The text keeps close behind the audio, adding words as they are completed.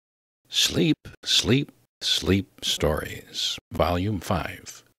Sleep, Sleep, Sleep Stories, Volume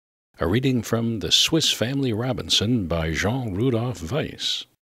 5. A reading from The Swiss Family Robinson by Jean Rudolph Weiss.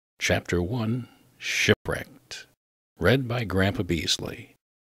 Chapter 1, Shipwrecked. Read by Grampa Beesley.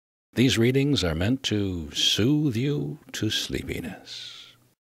 These readings are meant to soothe you to sleepiness.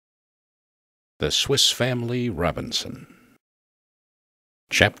 The Swiss Family Robinson.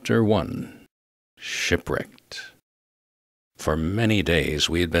 Chapter 1, Shipwrecked. For many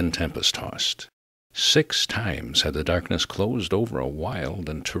days we had been tempest-tossed. 6 times had the darkness closed over a wild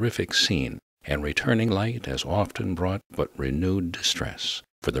and terrific scene, and returning light as often brought but renewed distress,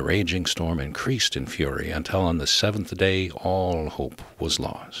 for the raging storm increased in fury until on the 7th day all hope was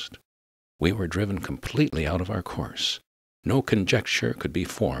lost. We were driven completely out of our course. No conjecture could be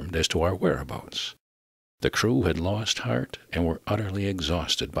formed as to our whereabouts. The crew had lost heart and were utterly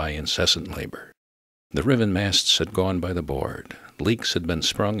exhausted by incessant labor. The riven masts had gone by the board, leaks had been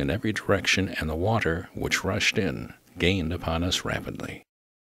sprung in every direction, and the water, which rushed in, gained upon us rapidly.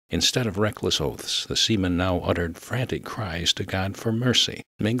 Instead of reckless oaths, the seamen now uttered frantic cries to God for mercy,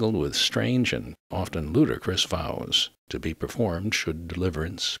 mingled with strange and often ludicrous vows, to be performed should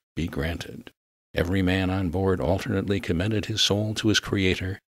deliverance be granted. Every man on board alternately commended his soul to his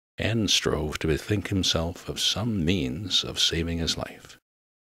Creator, and strove to bethink himself of some means of saving his life.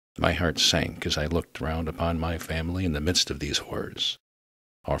 My heart sank as I looked round upon my family in the midst of these horrors.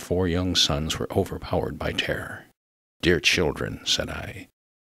 Our 4 young sons were overpowered by terror. "Dear children," said I,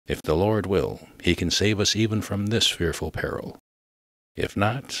 "if the Lord will, he can save us even from this fearful peril. If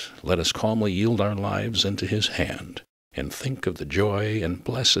not, let us calmly yield our lives into his hand, and think of the joy and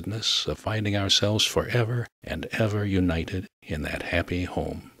blessedness of finding ourselves forever and ever united in that happy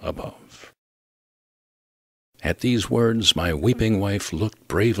home above." At these words my weeping wife looked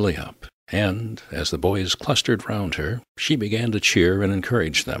bravely up, and, as the boys clustered round her, she began to cheer and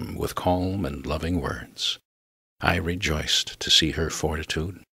encourage them with calm and loving words. I rejoiced to see her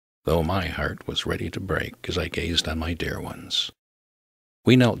fortitude, though my heart was ready to break as I gazed on my dear ones.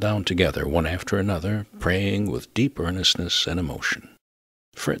 We knelt down together one after another, praying with deep earnestness and emotion.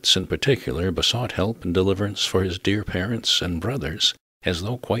 Fritz in particular besought help and deliverance for his dear parents and brothers, as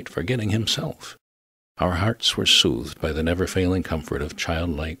though quite forgetting himself. Our hearts were soothed by the never-failing comfort of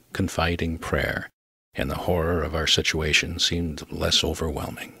childlike, confiding prayer, and the horror of our situation seemed less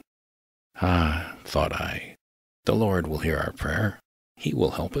overwhelming. Ah, thought I, the Lord will hear our prayer. He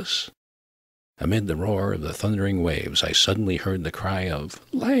will help us. Amid the roar of the thundering waves, I suddenly heard the cry of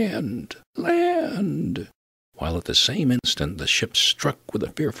 "Land! Land!" while at the same instant the ship struck with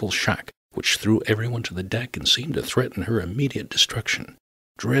a fearful shock, which threw everyone to the deck and seemed to threaten her immediate destruction.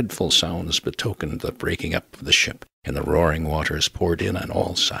 Dreadful sounds betokened the breaking up of the ship, and the roaring waters poured in on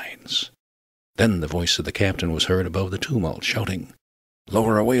all sides. Then the voice of the captain was heard above the tumult, shouting,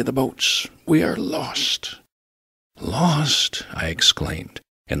 "Lower away the boats! We are lost!" "Lost!" I exclaimed,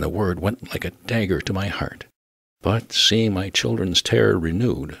 and the word went like a dagger to my heart. But, seeing my children's terror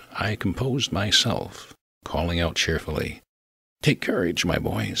renewed, I composed myself, calling out cheerfully, "Take courage, my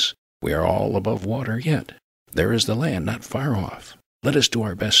boys. We are all above water yet. There is the land not far off. Let us do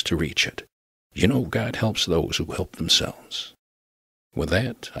our best to reach it. You know God helps those who help themselves." With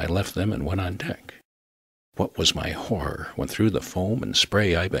that, I left them and went on deck. What was my horror when through the foam and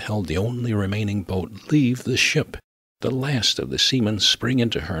spray I beheld the only remaining boat leave the ship, the last of the seamen spring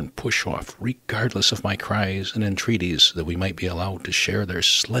into her and push off, regardless of my cries and entreaties that we might be allowed to share their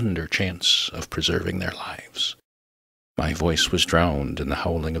slender chance of preserving their lives. My voice was drowned in the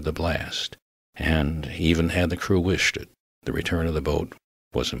howling of the blast, and, even had the crew wished it, the return of the boat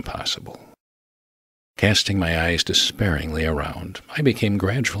was impossible. Casting my eyes despairingly around, I became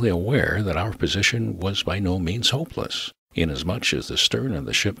gradually aware that our position was by no means hopeless, inasmuch as the stern of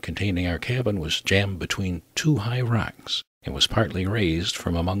the ship containing our cabin was jammed between 2 high rocks, and was partly raised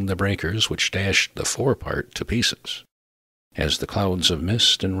from among the breakers which dashed the forepart to pieces. As the clouds of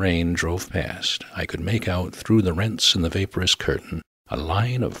mist and rain drove past, I could make out through the rents in the vaporous curtain a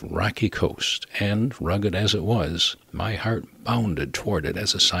line of rocky coast, and, rugged as it was, my heart bounded toward it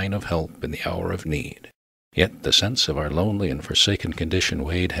as a sign of help in the hour of need. Yet the sense of our lonely and forsaken condition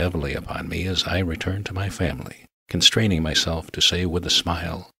weighed heavily upon me as I returned to my family, constraining myself to say with a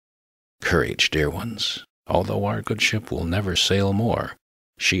smile, "Courage, dear ones. Although our good ship will never sail more,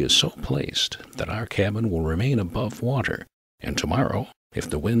 she is so placed that our cabin will remain above water, and tomorrow, if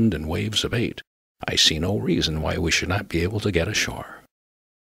the wind and waves abate, I see no reason why we should not be able to get ashore."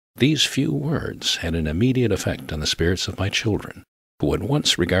 These few words had an immediate effect on the spirits of my children, who had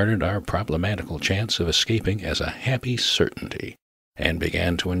once regarded our problematical chance of escaping as a happy certainty, and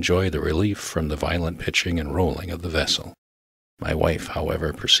began to enjoy the relief from the violent pitching and rolling of the vessel. My wife,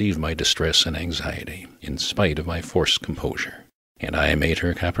 however, perceived my distress and anxiety, in spite of my forced composure, and I made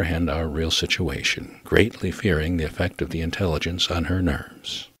her comprehend our real situation, greatly fearing the effect of the intelligence on her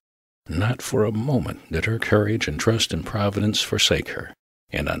nerves. Not for a moment did her courage and trust in Providence forsake her,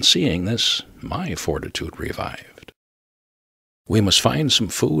 and on seeing this, my fortitude revived. "We must find some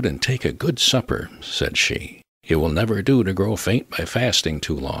food and take a good supper," said she. "It will never do to grow faint by fasting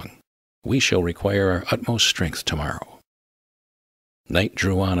too long. We shall require our utmost strength tomorrow." Night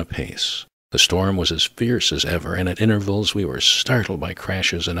drew on apace. The storm was as fierce as ever, and at intervals we were startled by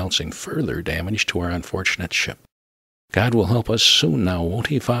crashes announcing further damage to our unfortunate ship. "God will help us soon now, won't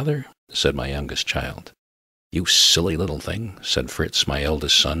he, Father?" said my youngest child. "You silly little thing," said Fritz, my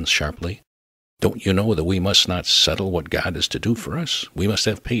eldest son, sharply. "Don't you know that we must not settle what God is to do for us? We must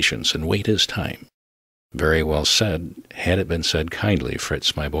have patience and wait his time." "Very well said, had it been said kindly,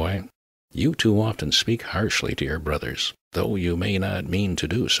 Fritz, my boy. You too often speak harshly to your brothers, though you may not mean to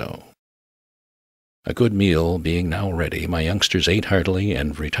do so." A good meal being now ready, my youngsters ate heartily,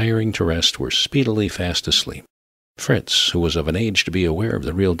 and retiring to rest, were speedily fast asleep. Fritz, who was of an age to be aware of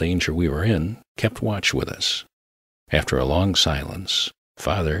the real danger we were in, kept watch with us. After a long silence,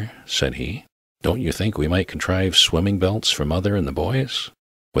 "Father," said he, "don't you think we might contrive swimming belts for Mother and the boys?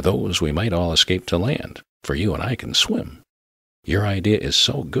 With those we might all escape to land, for you and I can swim." "Your idea is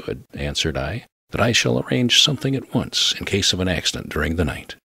so good," answered I, "that I shall arrange something at once in case of an accident during the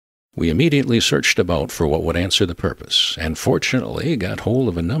night." We immediately searched about for what would answer the purpose, and fortunately got hold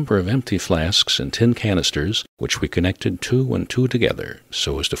of a number of empty flasks and tin canisters, which we connected two and two together,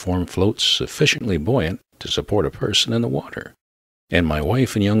 so as to form floats sufficiently buoyant to support a person in the water, and my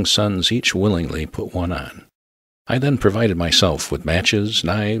wife and young sons each willingly put one on. I then provided myself with matches,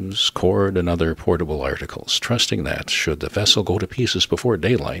 knives, cord, and other portable articles, trusting that, should the vessel go to pieces before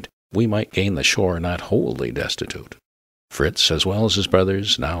daylight, we might gain the shore not wholly destitute. Fritz, as well as his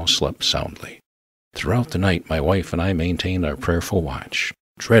brothers, now slept soundly. Throughout the night my wife and I maintained our prayerful watch,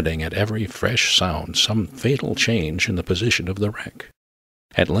 dreading at every fresh sound some fatal change in the position of the wreck.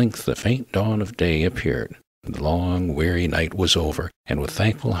 At length the faint dawn of day appeared. The long, weary night was over, and with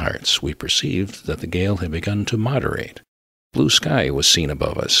thankful hearts we perceived that the gale had begun to moderate. Blue sky was seen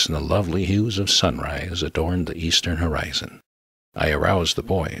above us, and the lovely hues of sunrise adorned the eastern horizon. I aroused the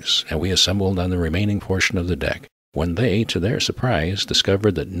boys, and we assembled on the remaining portion of the deck, when they, to their surprise,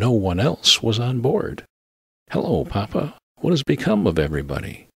 discovered that no one else was on board. "Hello, Papa, what has become of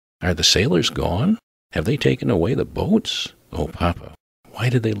everybody? Are the sailors gone? Have they taken away the boats? Oh, Papa, why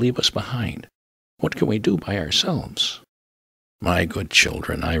did they leave us behind? What can we do by ourselves?" "My good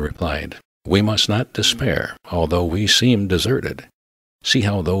children," I replied, "we must not despair, although we seem deserted. See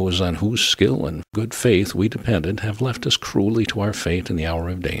how those on whose skill and good faith we depended have left us cruelly to our fate in the hour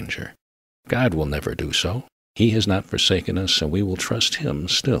of danger. God will never do so. He has not forsaken us, and we will trust him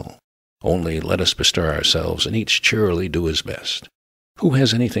still. Only let us bestir ourselves, and each cheerily do his best. Who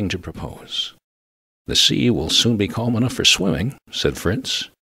has anything to propose?" "The sea will soon be calm enough for swimming," said Fritz.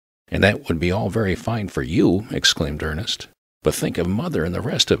 "And that would be all very fine for you," exclaimed Ernest. "But think of Mother and the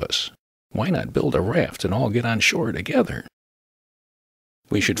rest of us. Why not build a raft and all get on shore together?"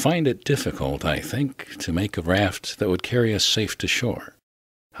 "We should find it difficult, I think, to make a raft that would carry us safe to shore.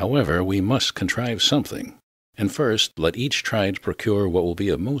 However, we must contrive something. And first, let each try to procure what will be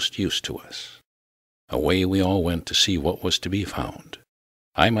of most use to us." Away we all went to see what was to be found,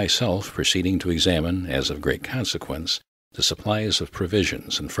 I myself proceeding to examine, as of great consequence, the supplies of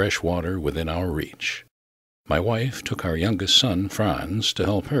provisions and fresh water within our reach. My wife took our youngest son, Franz, to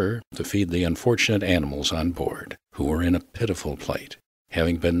help her to feed the unfortunate animals on board, who were in a pitiful plight,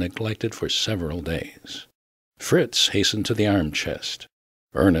 having been neglected for several days. Fritz hastened to the arm chest,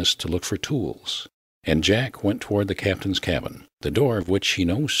 Ernest to look for tools, and Jack went toward the captain's cabin, the door of which he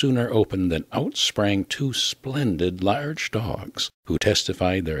no sooner opened than out sprang two splendid large dogs, who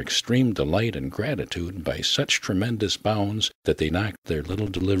testified their extreme delight and gratitude by such tremendous bounds that they knocked their little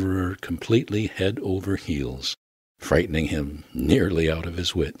deliverer completely head over heels, frightening him nearly out of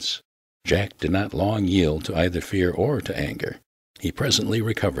his wits. Jack did not long yield to either fear or to anger. He presently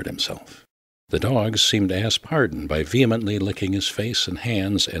recovered himself. The dogs seemed to ask pardon by vehemently licking his face and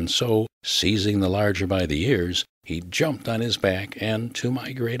hands, and so, seizing the larger by the ears, he jumped on his back and, to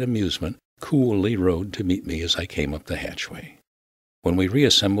my great amusement, coolly rode to meet me as I came up the hatchway. When we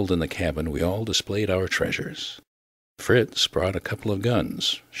reassembled in the cabin, we all displayed our treasures. Fritz brought a couple of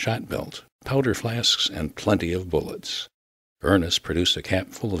guns, shot belt, powder flasks, and plenty of bullets. Ernest produced a cap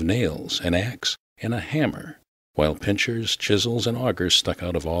full of nails, an axe, and a hammer, while pincers, chisels, and augers stuck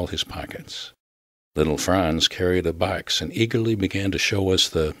out of all his pockets. Little Franz carried a box and eagerly began to show us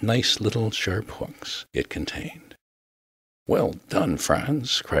the nice little sharp hooks it contained. "Well done,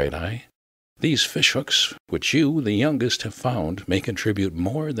 Franz," cried I. "These fishhooks, which you, the youngest, have found, may contribute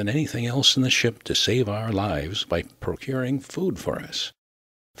more than anything else in the ship to save our lives by procuring food for us.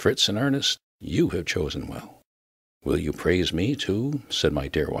 Fritz and Ernest, you have chosen well." "Will you praise me, too?" said my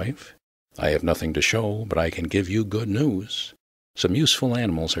dear wife. "I have nothing to show, but I can give you good news. Some useful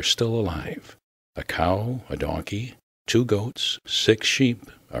animals are still alive. A cow, a donkey, 2 goats, 6 sheep,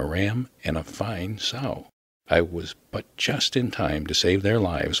 a ram, and a fine sow. I was but just in time to save their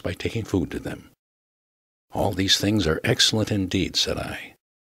lives by taking food to them." "All these things are excellent indeed," said I.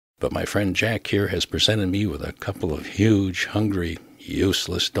 "But my friend Jack here has presented me with a couple of huge, hungry,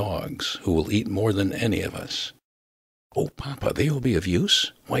 useless dogs, who will eat more than any of us." "Oh, Papa, they will be of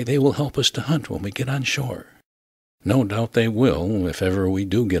use? Why, they will help us to hunt when we get on shore." "No doubt they will, if ever we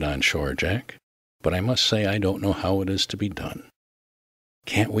do get on shore, Jack. But I must say I don't know how it is to be done."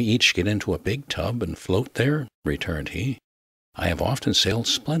 "Can't we each get into a big tub and float there?" returned he. "I have often sailed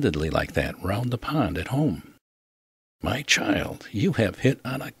splendidly like that round the pond at home." "My child, you have hit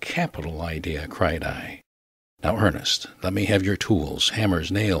on a capital idea," cried I. "Now, Ernest, let me have your tools,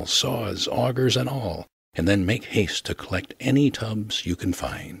 hammers, nails, saws, augers, and all, and then make haste to collect any tubs you can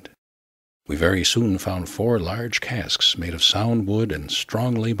find." We very soon found 4 large casks made of sound wood and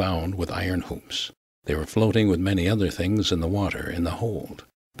strongly bound with iron hoops. They were floating with many other things in the water in the hold,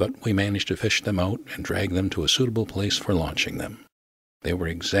 but we managed to fish them out and drag them to a suitable place for launching them. They were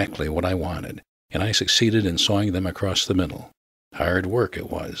exactly what I wanted, and I succeeded in sawing them across the middle. Hard work it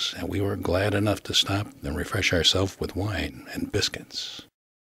was, and we were glad enough to stop and refresh ourselves with wine and biscuits.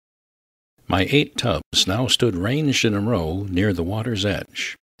 My 8 tubs now stood ranged in a row near the water's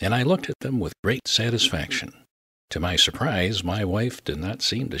edge, and I looked at them with great satisfaction. To my surprise, my wife did not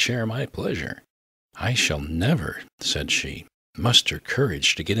seem to share my pleasure. "I shall never," said she, "muster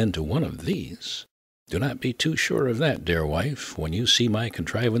courage to get into one of these." "Do not be too sure of that, dear wife. When you see my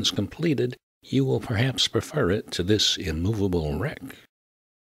contrivance completed, you will perhaps prefer it to this immovable wreck."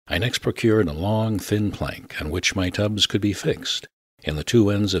 I next procured a long, thin plank on which my tubs could be fixed, and the 2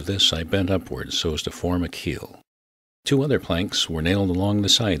 ends of this I bent upwards so as to form a keel. 2 other planks were nailed along the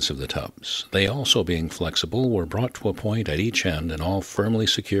sides of the tubs. They also, being flexible, were brought to a point at each end and all firmly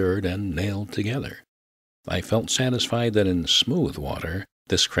secured and nailed together. I felt satisfied that in smooth water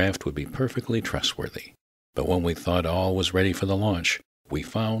this craft would be perfectly trustworthy. But when we thought all was ready for the launch, we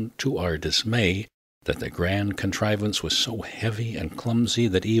found, to our dismay, that the grand contrivance was so heavy and clumsy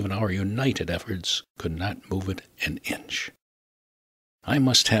that even our united efforts could not move it an inch. "I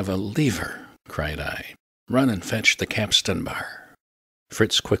must have a lever," cried I. "Run and fetch the capstan bar."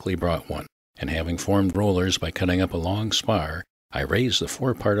 Fritz quickly brought one, and having formed rollers by cutting up a long spar, I raised the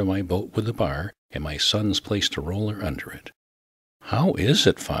forepart of my boat with the bar, and my sons placed a roller under it. "How is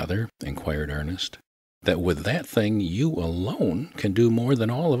it, father," inquired Ernest, "that with that thing you alone can do more than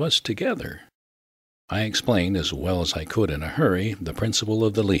all of us together?" I explained, as well as I could in a hurry, the principle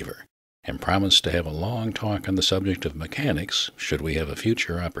of the lever, and promised to have a long talk on the subject of mechanics should we have a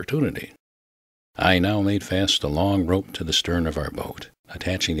future opportunity. I now made fast a long rope to the stern of our boat,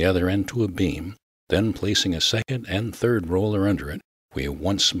 attaching the other end to a beam. Then, placing a second and third roller under it, we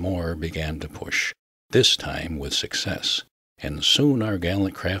once more began to push, this time with success, and soon our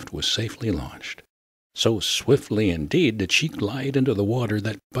gallant craft was safely launched. So swiftly indeed did she glide into the water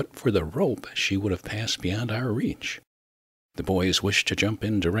that, but for the rope, she would have passed beyond our reach. The boys wished to jump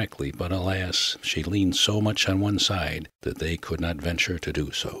in directly, but alas, she leaned so much on one side that they could not venture to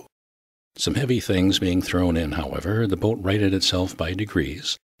do so. Some heavy things being thrown in, however, the boat righted itself by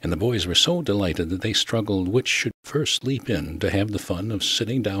degrees, and the boys were so delighted that they struggled which should first leap in to have the fun of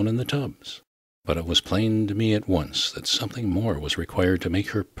sitting down in the tubs. But it was plain to me at once that something more was required to make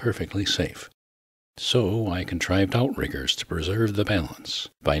her perfectly safe. So I contrived outriggers to preserve the balance,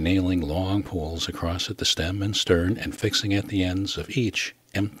 by nailing long poles across at the stem and stern and fixing at the ends of each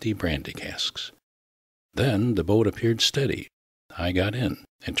empty brandy casks. Then the boat appeared steady. I got in,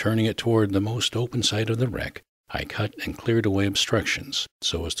 and turning it toward the most open side of the wreck, I cut and cleared away obstructions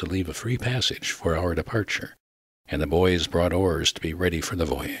so as to leave a free passage for our departure, and the boys brought oars to be ready for the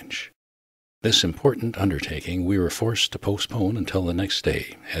voyage. This important undertaking we were forced to postpone until the next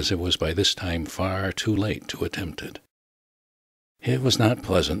day, as it was by this time far too late to attempt it. It was not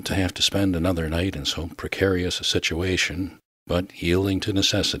pleasant to have to spend another night in so precarious a situation, but, yielding to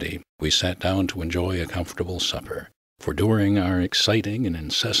necessity, we sat down to enjoy a comfortable supper, for during our exciting and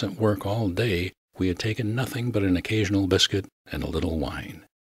incessant work all day we had taken nothing but an occasional biscuit and a little wine.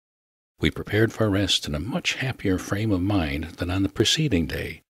 We prepared for rest in a much happier frame of mind than on the preceding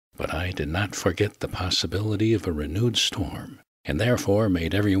day, but I did not forget the possibility of a renewed storm, and therefore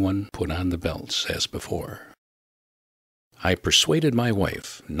made everyone put on the belts as before. I persuaded my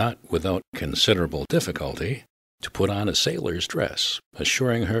wife, not without considerable difficulty, to put on a sailor's dress,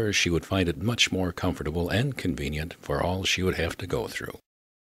 assuring her she would find it much more comfortable and convenient for all she would have to go through.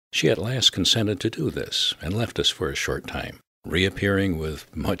 She at last consented to do this, and left us for a short time, reappearing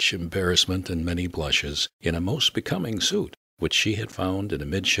with much embarrassment and many blushes in a most becoming suit, which she had found in a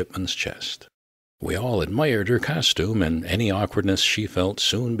midshipman's chest. We all admired her costume, and any awkwardness she felt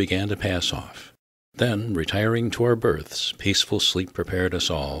soon began to pass off. Then, retiring to our berths, peaceful sleep prepared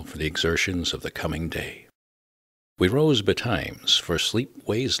us all for the exertions of the coming day. We rose betimes, for sleep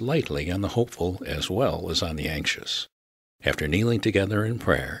weighs lightly on the hopeful as well as on the anxious. After kneeling together in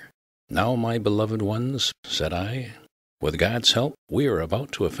prayer, "Now, my beloved ones," said I, "with God's help, we are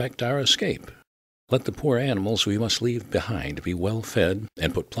about to effect our escape. Let the poor animals we must leave behind be well fed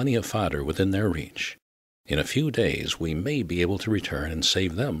and put plenty of fodder within their reach. In a few days we may be able to return and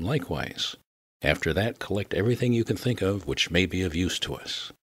save them likewise. After that, collect everything you can think of which may be of use to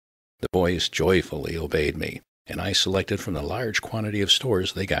us." The boys joyfully obeyed me, and I selected from the large quantity of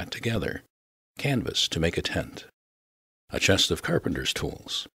stores they got together: canvas to make a tent, a chest of carpenter's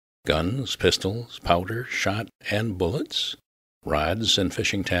tools, guns, pistols, powder, shot, and bullets, rods and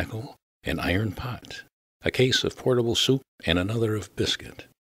fishing tackle, an iron pot, a case of portable soup, and another of biscuit.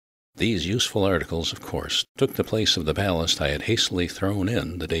 These useful articles, of course, took the place of the ballast I had hastily thrown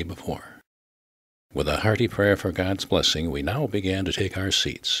in the day before. With a hearty prayer for God's blessing, we now began to take our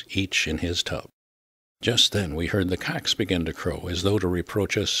seats, each in his tub. Just then we heard the cocks begin to crow, as though to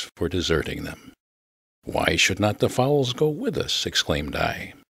reproach us for deserting them. "Why should not the fowls go with us?" exclaimed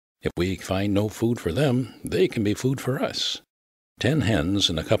I. "If we find no food for them, they can be food for us." 10 hens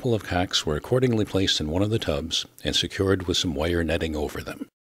and a couple of cocks were accordingly placed in one of the tubs and secured with some wire netting over them.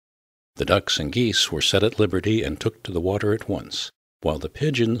 The ducks and geese were set at liberty and took to the water at once, while the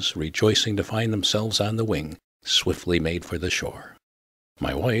pigeons, rejoicing to find themselves on the wing, swiftly made for the shore.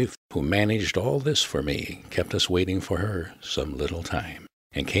 My wife, who managed all this for me, kept us waiting for her some little time,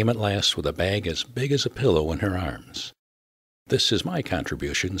 and came at last with a bag as big as a pillow in her arms. "This is my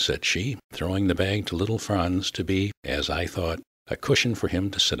contribution," said she, throwing the bag to little Franz to be, as I thought, a cushion for him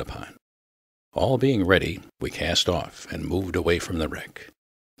to sit upon. All being ready, we cast off and moved away from the wreck.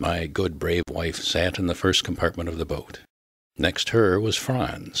 My good brave wife sat in the first compartment of the boat. Next her was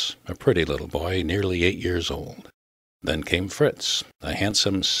Franz, a pretty little boy, nearly 8 years old. Then came Fritz, a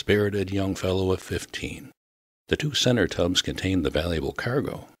handsome, spirited young fellow of 15. The 2 center tubs contained the valuable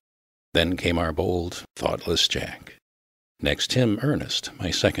cargo. Then came our bold, thoughtless Jack. Next him Ernest, my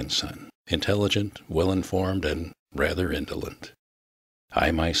second son, intelligent, well-informed, and rather indolent.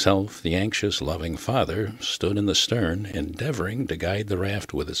 I myself, the anxious, loving father, stood in the stern, endeavoring to guide the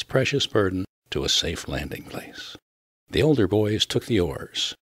raft with its precious burden to a safe landing place. The older boys took the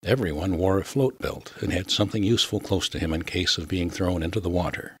oars. Everyone wore a float belt and had something useful close to him in case of being thrown into the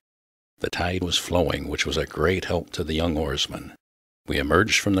water. The tide was flowing, which was a great help to the young oarsmen. We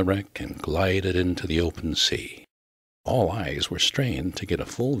emerged from the wreck and glided into the open sea. All eyes were strained to get a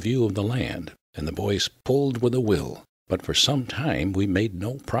full view of the land, and the boys pulled with a will, but for some time we made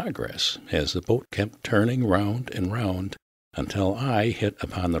no progress, as the boat kept turning round and round until I hit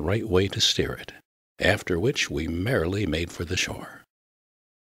upon the right way to steer it, after which we merrily made for the shore.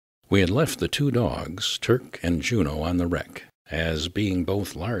 We had left the 2 dogs, Turk and Juno, on the wreck, as, being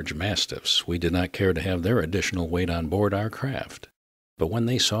both large mastiffs, we did not care to have their additional weight on board our craft. But when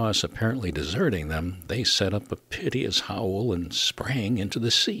they saw us apparently deserting them, they set up a piteous howl and sprang into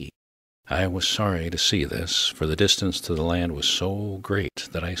the sea. I was sorry to see this, for the distance to the land was so great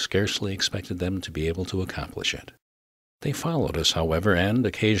that I scarcely expected them to be able to accomplish it. They followed us, however, and,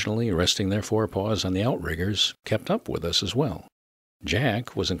 occasionally resting their forepaws on the outriggers, kept up with us as well.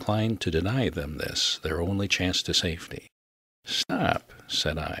 Jack was inclined to deny them this, their only chance to safety. "Stop,"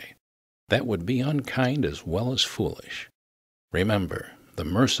 said I. "That would be unkind as well as foolish. Remember, the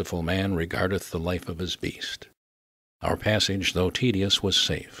merciful man regardeth the life of his beast." Our passage, though tedious, was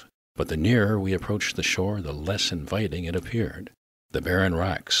safe, but the nearer we approached the shore, the less inviting it appeared. The barren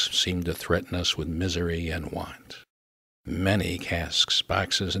rocks seemed to threaten us with misery and want. Many casks,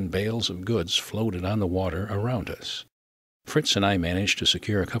 boxes, and bales of goods floated on the water around us. Fritz and I managed to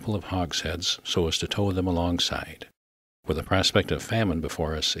secure a couple of hogsheads so as to tow them alongside. With the prospect of famine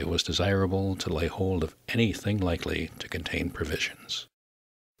before us, it was desirable to lay hold of anything likely to contain provisions.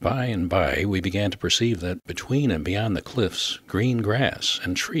 By and by we began to perceive that between and beyond the cliffs green grass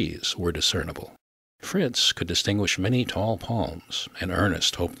and trees were discernible. Fritz could distinguish many tall palms, and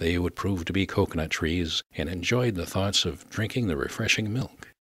Ernest hoped they would prove to be coconut trees, and enjoyed the thoughts of drinking the refreshing milk.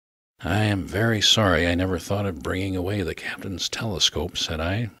 "I am very sorry I never thought of bringing away the captain's telescope," said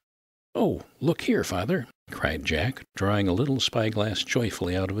I. "Oh, look here, father," cried Jack, drawing a little spyglass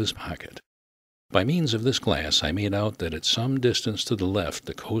joyfully out of his pocket. By means of this glass I made out that at some distance to the left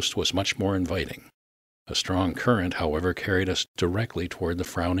the coast was much more inviting. A strong current, however, carried us directly toward the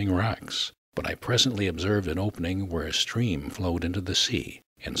frowning rocks, but I presently observed an opening where a stream flowed into the sea,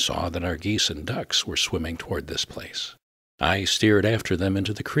 and saw that our geese and ducks were swimming toward this place. I steered after them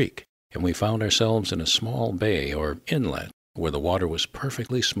into the creek, and we found ourselves in a small bay or inlet where the water was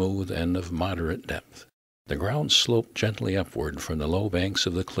perfectly smooth and of moderate depth. The ground sloped gently upward from the low banks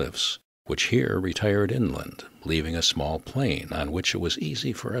of the cliffs, which here retired inland, leaving a small plain on which it was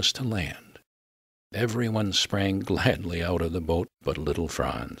easy for us to land. Everyone sprang gladly out of the boat but little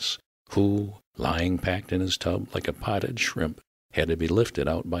Franz, who, lying packed in his tub like a potted shrimp, had to be lifted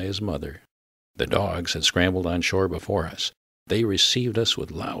out by his mother. The dogs had scrambled on shore before us. They received us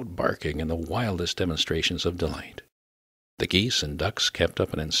with loud barking and the wildest demonstrations of delight. The geese and ducks kept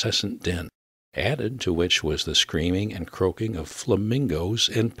up an incessant din, added to which was the screaming and croaking of flamingos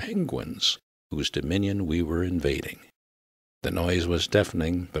and penguins, whose dominion we were invading. The noise was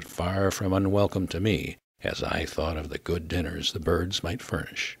deafening, but far from unwelcome to me, as I thought of the good dinners the birds might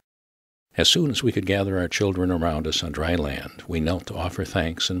furnish. As soon as we could gather our children around us on dry land, we knelt to offer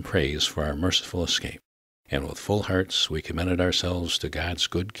thanks and praise for our merciful escape, and with full hearts we commended ourselves to God's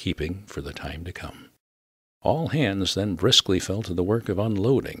good keeping for the time to come. All hands then briskly fell to the work of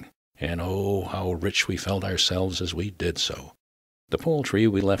unloading, and oh, how rich we felt ourselves as we did so. The poultry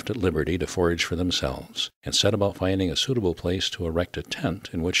we left at liberty to forage for themselves, and set about finding a suitable place to erect a tent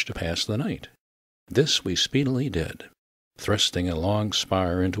in which to pass the night. This we speedily did, thrusting a long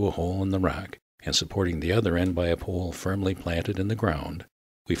spar into a hole in the rock, and supporting the other end by a pole firmly planted in the ground.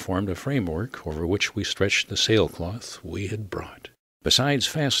 We formed a framework over which we stretched the sailcloth we had brought. Besides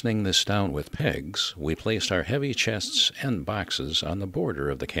fastening this down with pegs, we placed our heavy chests and boxes on the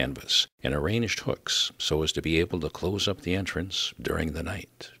border of the canvas, and arranged hooks so as to be able to close up the entrance during the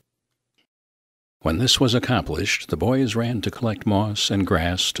night. When this was accomplished, the boys ran to collect moss and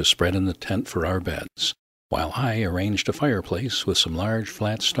grass to spread in the tent for our beds, while I arranged a fireplace with some large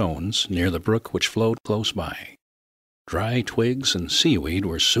flat stones near the brook which flowed close by. Dry twigs and seaweed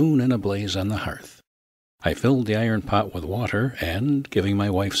were soon in a blaze on the hearth. I filled the iron pot with water, and, giving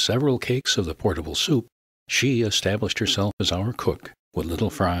my wife several cakes of the portable soup, she established herself as our cook, with little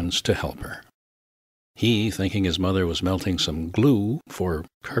Franz to help her. He, thinking his mother was melting some glue for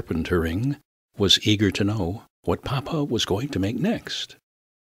carpentering, was eager to know what Papa was going to make next.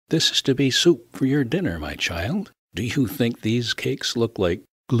 "This is to be soup for your dinner, my child. Do you think these cakes look like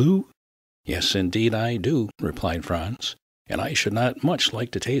glue?" "Yes, indeed I do," replied Franz, "and I should not much like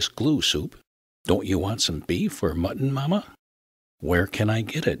to taste glue soup. Don't you want some beef or mutton, Mamma?" "Where can I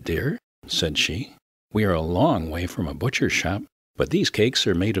get it, dear?" said she. "We are a long way from a butcher's shop, but these cakes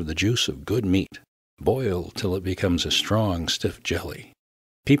are made of the juice of good meat, boiled till it becomes a strong, stiff jelly.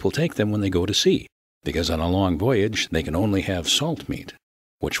 People take them when they go to sea, because on a long voyage they can only have salt meat,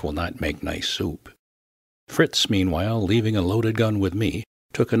 which will not make nice soup." Fritz, meanwhile, leaving a loaded gun with me,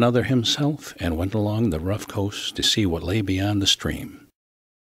 took another himself and went along the rough coast to see what lay beyond the stream.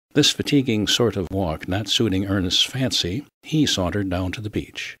 This fatiguing sort of walk not suiting Ernest's fancy, he sauntered down to the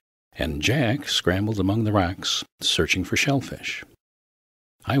beach, and Jack scrambled among the rocks, searching for shellfish.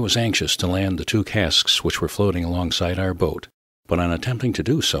 I was anxious to land the 2 casks which were floating alongside our boat, but on attempting to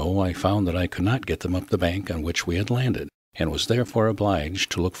do so I found that I could not get them up the bank on which we had landed, and was therefore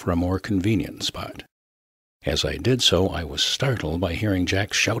obliged to look for a more convenient spot. As I did so, I was startled by hearing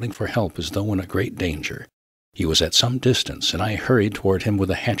Jack shouting for help as though in a great danger. He was at some distance, and I hurried toward him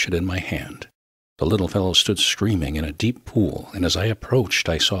with a hatchet in my hand. The little fellow stood screaming in a deep pool, and as I approached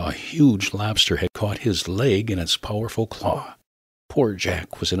I saw a huge lobster had caught his leg in its powerful claw. Poor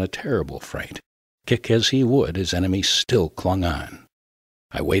Jack was in a terrible fright. Kick as he would, his enemy still clung on.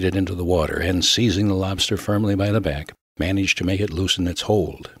 I waded into the water, and seizing the lobster firmly by the back, managed to make it loosen its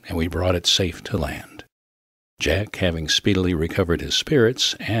hold, and we brought it safe to land. Jack, having speedily recovered his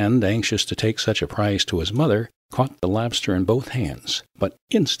spirits, and anxious to take such a prize to his mother, caught the lobster in both hands, but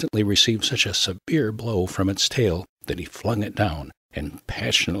instantly received such a severe blow from its tail that he flung it down, and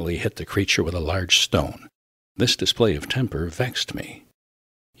passionately hit the creature with a large stone. This display of temper vexed me.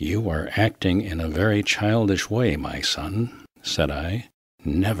 "You are acting in a very childish way, my son," said I.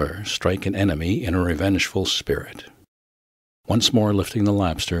 "Never strike an enemy in a revengeful spirit." Once more lifting the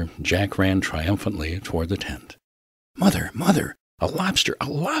lobster, Jack ran triumphantly toward the tent. "Mother, mother! A lobster! A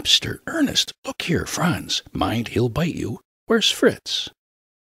lobster! Ernest, look here, Franz! Mind, he'll bite you! Where's Fritz?"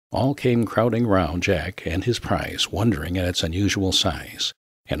 All came crowding round Jack and his prize, wondering at its unusual size,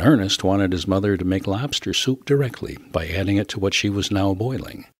 and Ernest wanted his mother to make lobster soup directly by adding it to what she was now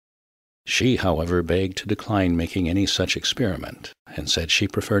boiling. She, however, begged to decline making any such experiment, and said she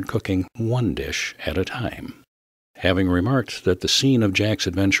preferred cooking one dish at a time. Having remarked that the scene of Jack's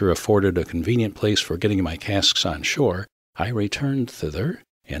adventure afforded a convenient place for getting my casks on shore, I returned thither,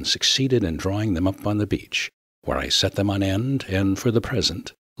 and succeeded in drawing them up on the beach, where I set them on end, and, for the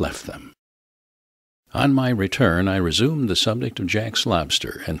present, left them. On my return, I resumed the subject of Jack's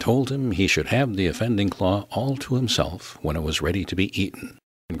lobster, and told him he should have the offending claw all to himself when it was ready to be eaten,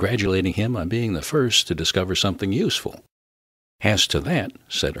 congratulating him on being the first to discover something useful. "As to that,"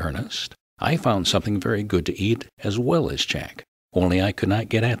 said Ernest, "I found something very good to eat as well as Jack, only I could not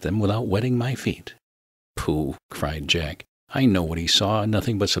get at them without wetting my feet." "Pooh!" cried Jack. "I know what he saw,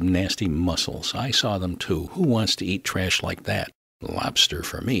 nothing but some nasty mussels. I saw them too. Who wants to eat trash like that? Lobster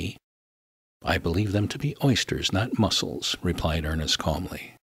for me." "I believe them to be oysters, not mussels," replied Ernest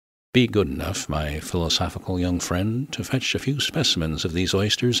calmly. "Be good enough, my philosophical young friend, to fetch a few specimens of these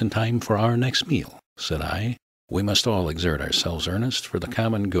oysters in time for our next meal," said I. "We must all exert ourselves, Ernest, for the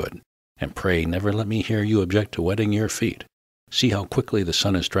common good, and pray never let me hear you object to wetting your feet. See how quickly the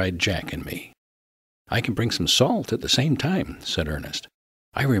sun has dried Jack and me." "I can bring some salt at the same time," said Ernest.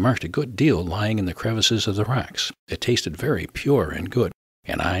 "I remarked a good deal lying in the crevices of the rocks. It tasted very pure and good,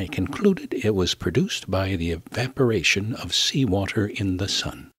 and I concluded it was produced by the evaporation of sea water in the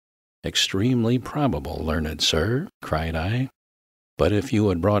sun." "Extremely probable, learned sir," cried I. "But if you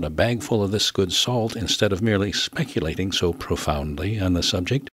had brought a bagful of this good salt instead of merely speculating so profoundly on the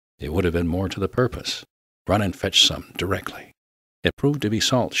subject, it would have been more to the purpose. Run and fetch some directly." It proved to be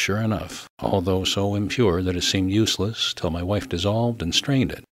salt, sure enough, although so impure that it seemed useless till my wife dissolved and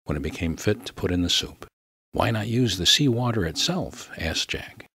strained it, when it became fit to put in the soup. "Why not use the sea water itself?" asked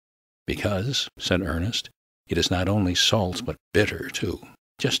Jack. "Because," said Ernest, "it is not only salt, but bitter, too.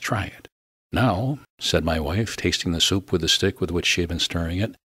 Just try it." "Now," said my wife, tasting the soup with the stick with which she had been stirring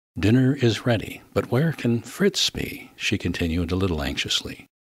it, "dinner is ready. But where can Fritz be?" she continued a little anxiously.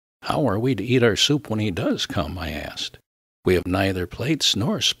 "How are we to eat our soup when he does come?" I asked. "We have neither plates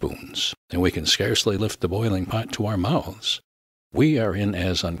nor spoons, and we can scarcely lift the boiling pot to our mouths. We are in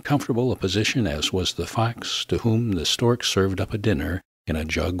as uncomfortable a position as was the fox to whom the stork served up a dinner in a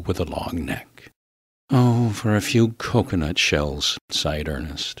jug with a long neck." "Oh, for a few cocoanut shells," sighed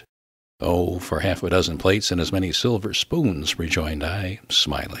Ernest. "Oh, for half a dozen plates and as many silver spoons," rejoined I,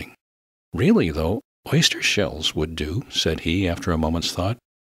 smiling. "Really, though, oyster shells would do," said he, after a moment's thought.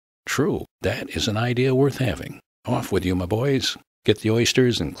 "True, that is an idea worth having. Off with you, my boys. Get the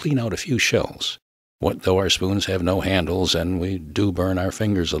oysters and clean out a few shells. What though our spoons have no handles, and we do burn our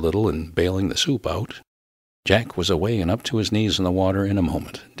fingers a little in bailing the soup out?" Jack was away and up to his knees in the water in a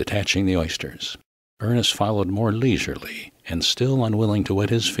moment, detaching the oysters. Ernest followed more leisurely, and still unwilling to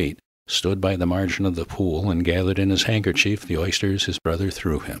wet his feet, stood by the margin of the pool and gathered in his handkerchief the oysters his brother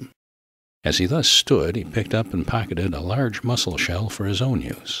threw him. As he thus stood, he picked up and pocketed a large mussel shell for his own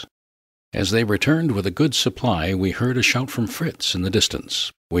use. As they returned with a good supply, we heard a shout from Fritz in the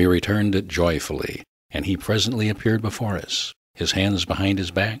distance. We returned it joyfully, and he presently appeared before us, his hands behind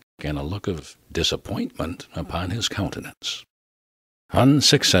his back, and a look of disappointment upon his countenance.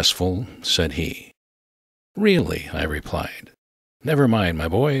 "Unsuccessful," said he. "Really," I replied. "Never mind, my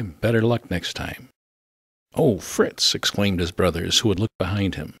boy. Better luck next time." "Oh, Fritz!" exclaimed his brothers, who had looked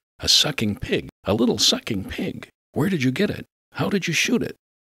behind him. "A sucking pig! A little sucking pig! Where did you get it? How did you shoot it?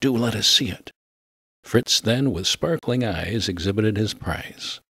 Do let us see it." Fritz then, with sparkling eyes, exhibited his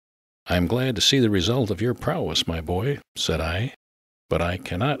prize. "I am glad to see the result of your prowess, my boy," said I, "but I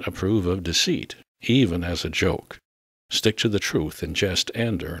cannot approve of deceit, even as a joke. Stick to the truth in jest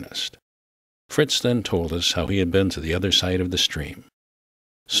and earnest." Fritz then told us how he had been to the other side of the stream.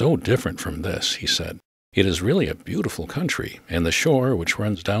 "So different from this," he said. "It is really a beautiful country, and the shore, which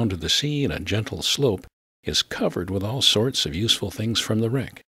runs down to the sea in a gentle slope, is covered with all sorts of useful things from the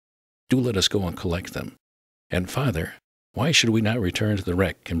wreck. Do let us go and collect them. And, Father, why should we not return to the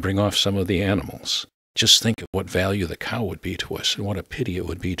wreck and bring off some of the animals? Just think of what value the cow would be to us, and what a pity it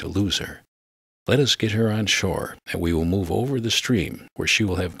would be to lose her. Let us get her on shore, and we will move over the stream, where she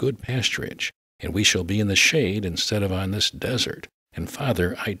will have good pasturage, and we shall be in the shade instead of on this desert. And,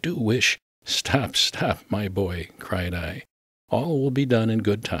 Father, I do wish—" "Stop, stop, my boy," cried I. "All will be done in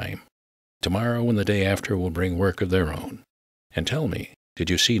good time. Tomorrow and the day after will bring work of their own. And tell me,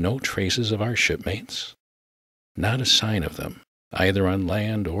 did you see no traces of our shipmates?" "Not a sign of them, either on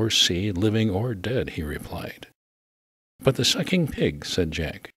land or sea, living or dead," he replied. "But the sucking pig," said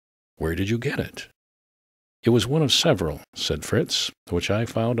Jack. "Where did you get it?" "It was one of several," said Fritz, "which I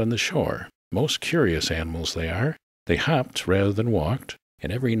found on the shore. Most curious animals they are. They hopped rather than walked,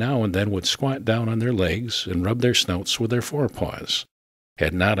 and every now and then would squat down on their legs and rub their snouts with their forepaws.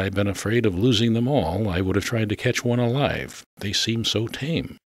 Had not I been afraid of losing them all, I would have tried to catch one alive. They seem so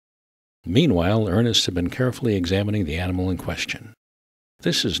tame. Meanwhile, Ernest had been carefully examining the animal in question.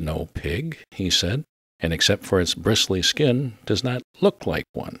 "This is no pig," he said, "and except for its bristly skin, does not look like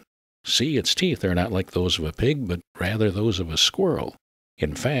one. See, its teeth are not like those of a pig, but rather those of a squirrel.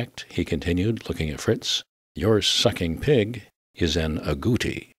 In fact," he continued, looking at Fritz, "your sucking pig is an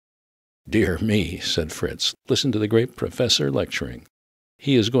agouti." "Dear me," said Fritz, "listen to the great professor lecturing.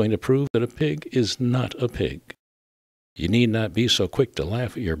 He is going to prove that a pig is not a pig." "You need not be so quick to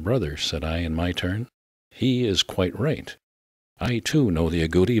laugh at your brother," said I in my turn. "He is quite right. I, too, know the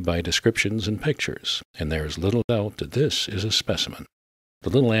agouti by descriptions and pictures, and there is little doubt that this is a specimen.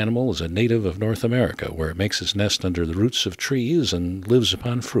 The little animal is a native of North America, where it makes its nest under the roots of trees and lives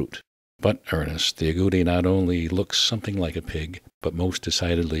upon fruit. But, Ernest, the agouti not only looks something like a pig, but most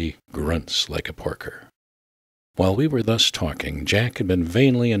decidedly grunts like a porker." While we were thus talking, Jack had been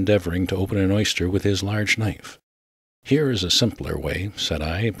vainly endeavoring to open an oyster with his large knife. "Here is a simpler way," said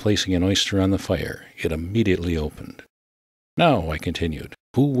I, placing an oyster on the fire. It immediately opened. "Now," I continued,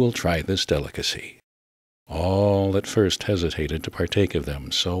 "who will try this delicacy?" All at first hesitated to partake of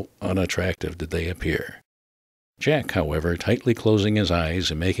them, so unattractive did they appear. Jack, however, tightly closing his eyes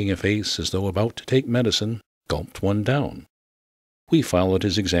and making a face as though about to take medicine, gulped one down. We followed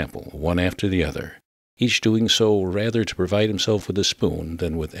his example, one after the other, each doing so rather to provide himself with a spoon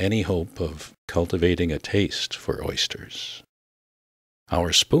than with any hope of cultivating a taste for oysters.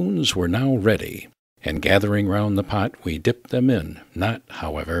 Our spoons were now ready, and gathering round the pot we dipped them in, not,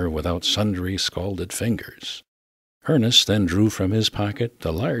 however, without sundry scalded fingers. Ernest then drew from his pocket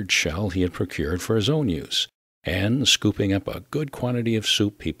the large shell he had procured for his own use, and, scooping up a good quantity of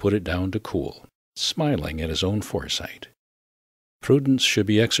soup, he put it down to cool, smiling at his own foresight. "Prudence should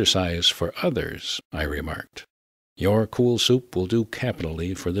be exercised for others," I remarked. "Your cool soup will do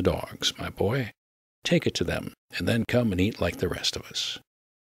capitally for the dogs, my boy. Take it to them, and then come and eat like the rest of us."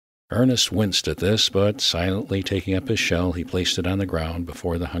 Ernest winced at this, but silently taking up his shell, he placed it on the ground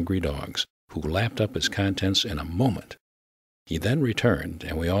before the hungry dogs, who lapped up its contents in a moment. He then returned,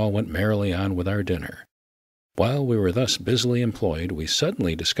 and we all went merrily on with our dinner. While we were thus busily employed, we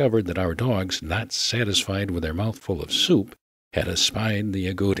suddenly discovered that our dogs, not satisfied with their mouthful of soup, had espied the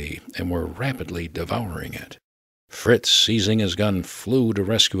agouti, and were rapidly devouring it. Fritz, seizing his gun, flew to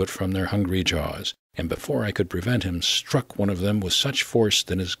rescue it from their hungry jaws, and before I could prevent him, struck one of them with such force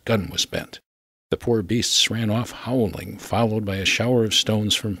that his gun was bent. The poor beasts ran off howling, followed by a shower of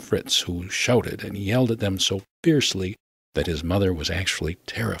stones from Fritz, who shouted and yelled at them so fiercely that his mother was actually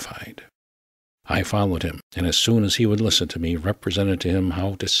terrified. I followed him, and as soon as he would listen to me, represented to him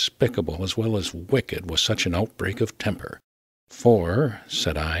how despicable as well as wicked was such an outbreak of temper. "For,"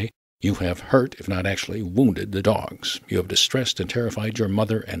 said I, "you have hurt, if not actually wounded, the dogs. You have distressed and terrified your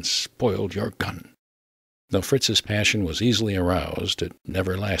mother, and spoiled your gun." Though Fritz's passion was easily aroused, it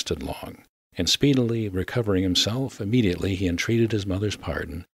never lasted long, and speedily recovering himself, immediately he entreated his mother's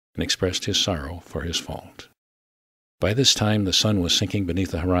pardon, and expressed his sorrow for his fault. By this time the sun was sinking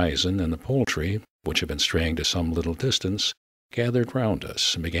beneath the horizon, and the poultry, which had been straying to some little distance, gathered round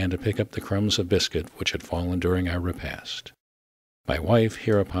us, and began to pick up the crumbs of biscuit which had fallen during our repast. My wife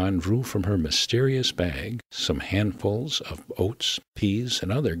hereupon drew from her mysterious bag some handfuls of oats, peas,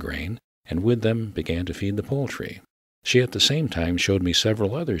 and other grain, and with them began to feed the poultry. She at the same time showed me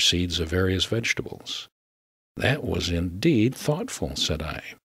several other seeds of various vegetables. "That was indeed thoughtful," said I.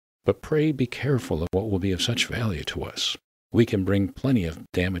 "But pray be careful of what will be of such value to us. We can bring plenty of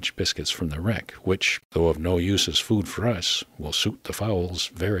damaged biscuits from the wreck, which, though of no use as food for us, will suit the fowls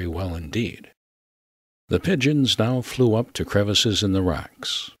very well indeed." The pigeons now flew up to crevices in the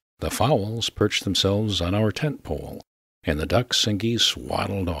rocks. The fowls perched themselves on our tent pole, and the ducks and geese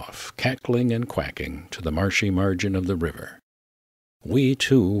waddled off, cackling and quacking, to the marshy margin of the river. We,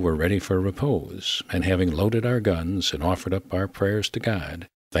 too, were ready for repose, and having loaded our guns and offered up our prayers to God,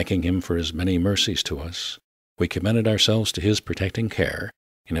 thanking him for his many mercies to us, we commended ourselves to his protecting care,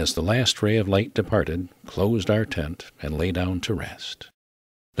 and as the last ray of light departed, closed our tent and lay down to rest.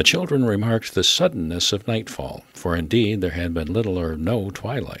 The children remarked the suddenness of nightfall, for indeed there had been little or no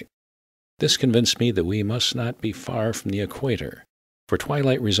twilight. This convinced me that we must not be far from the equator, for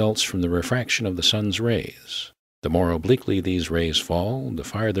twilight results from the refraction of the sun's rays. The more obliquely these rays fall, the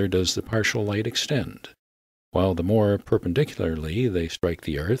farther does the partial light extend, while the more perpendicularly they strike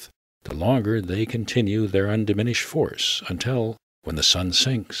the earth, the longer they continue their undiminished force, until, when the sun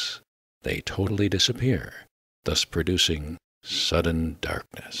sinks, they totally disappear, thus producing sudden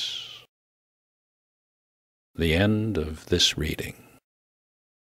darkness. The end of this reading.